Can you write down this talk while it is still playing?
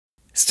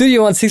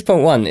Studio One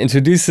 6.1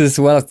 introduces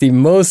one of the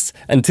most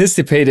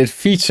anticipated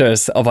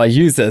features of our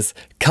users,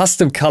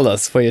 custom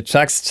colors for your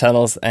tracks,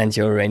 channels, and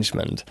your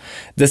arrangement.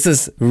 This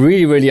is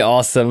really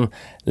awesome.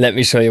 Let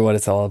me show you what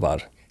it's all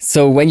about.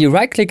 So when you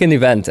right-click an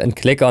event and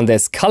click on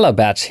this color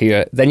badge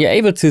here, then you're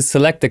able to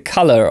select the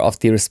color of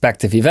the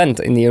respective event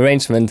in the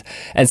arrangement.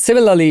 And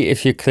similarly,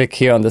 if you click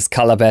here on this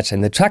color badge in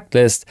the track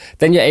list,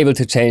 then you're able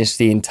to change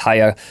the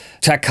entire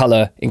track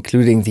color,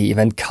 including the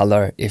event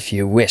color if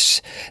you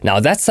wish. Now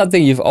that's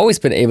something you've always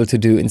been able to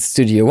do in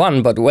Studio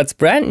One, but what's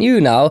brand new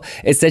now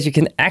is that you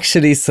can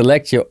actually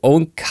select your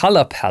own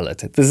color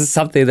palette. This is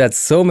something that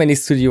so many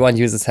Studio One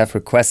users have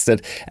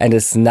requested and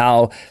is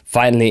now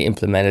finally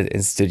implemented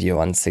in Studio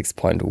One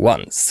 6.1.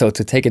 So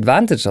to take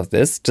advantage of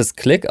this, just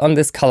click on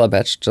this color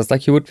badge just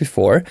like you would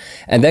before,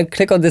 and then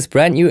click on this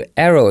brand new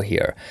arrow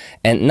here.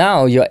 And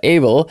now you're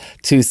able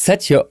to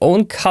set your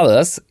own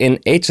colors in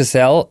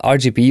HSL,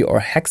 RGB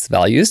or hex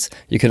values.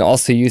 You can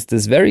also use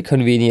this very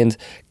convenient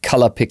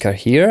color picker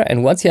here.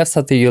 And once you have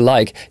something you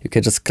like, you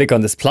can just click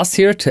on this plus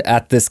here to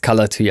add this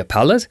color to your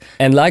palette.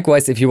 And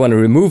likewise, if you want to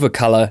remove a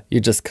color, you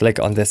just click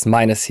on this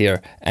minus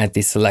here and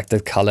the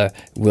selected color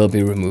will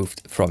be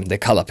removed from the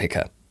color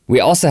picker. We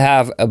also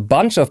have a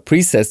bunch of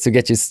presets to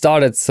get you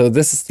started. So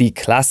this is the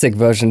classic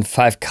version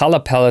 5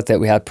 color palette that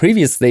we had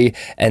previously.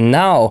 And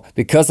now,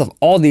 because of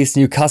all these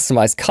new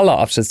customized color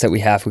options that we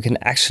have, we can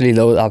actually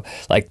load up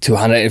like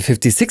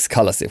 256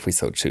 colors if we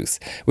so choose.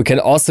 We can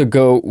also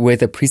go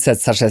with a preset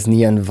such as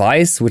Neon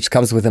Vice, which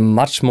comes with a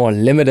much more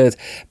limited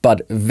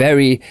but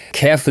very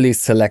carefully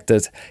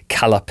selected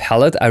color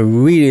palette. I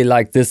really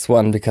like this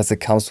one because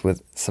it comes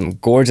with some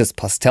gorgeous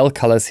pastel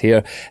colors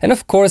here. And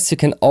of course, you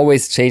can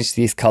always change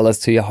these colors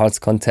to your heart's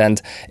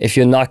content. If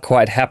you're not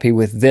quite happy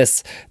with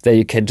this, then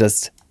you can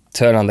just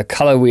turn on the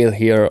color wheel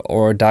here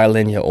or dial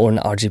in your own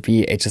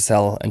RGB,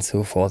 HSL and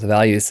so forth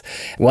values.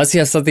 Once you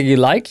have something you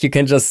like, you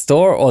can just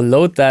store or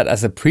load that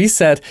as a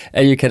preset,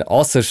 and you can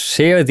also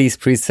share these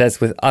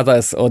presets with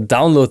others or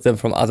download them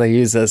from other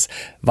users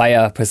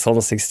via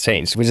PreSonus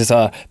Exchange, which is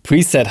our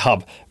preset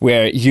hub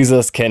where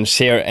users can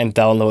share and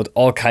download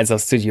all kinds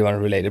of Studio One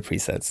related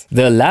presets.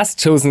 The last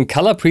chosen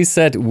color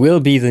preset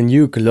will be the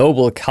new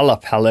global color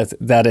palette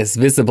that is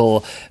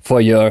visible for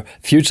your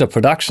future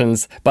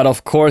productions, but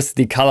of course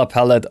the color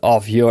palette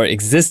of your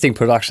existing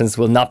productions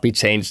will not be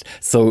changed,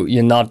 so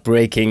you're not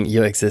breaking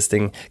your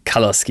existing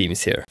color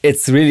schemes here.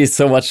 It's really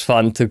so much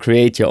fun to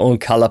create your own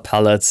color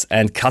palettes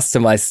and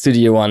customize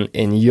Studio One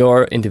in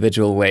your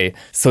individual way.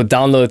 So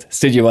download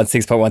Studio One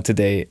 6.1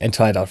 today and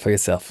try it out for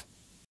yourself.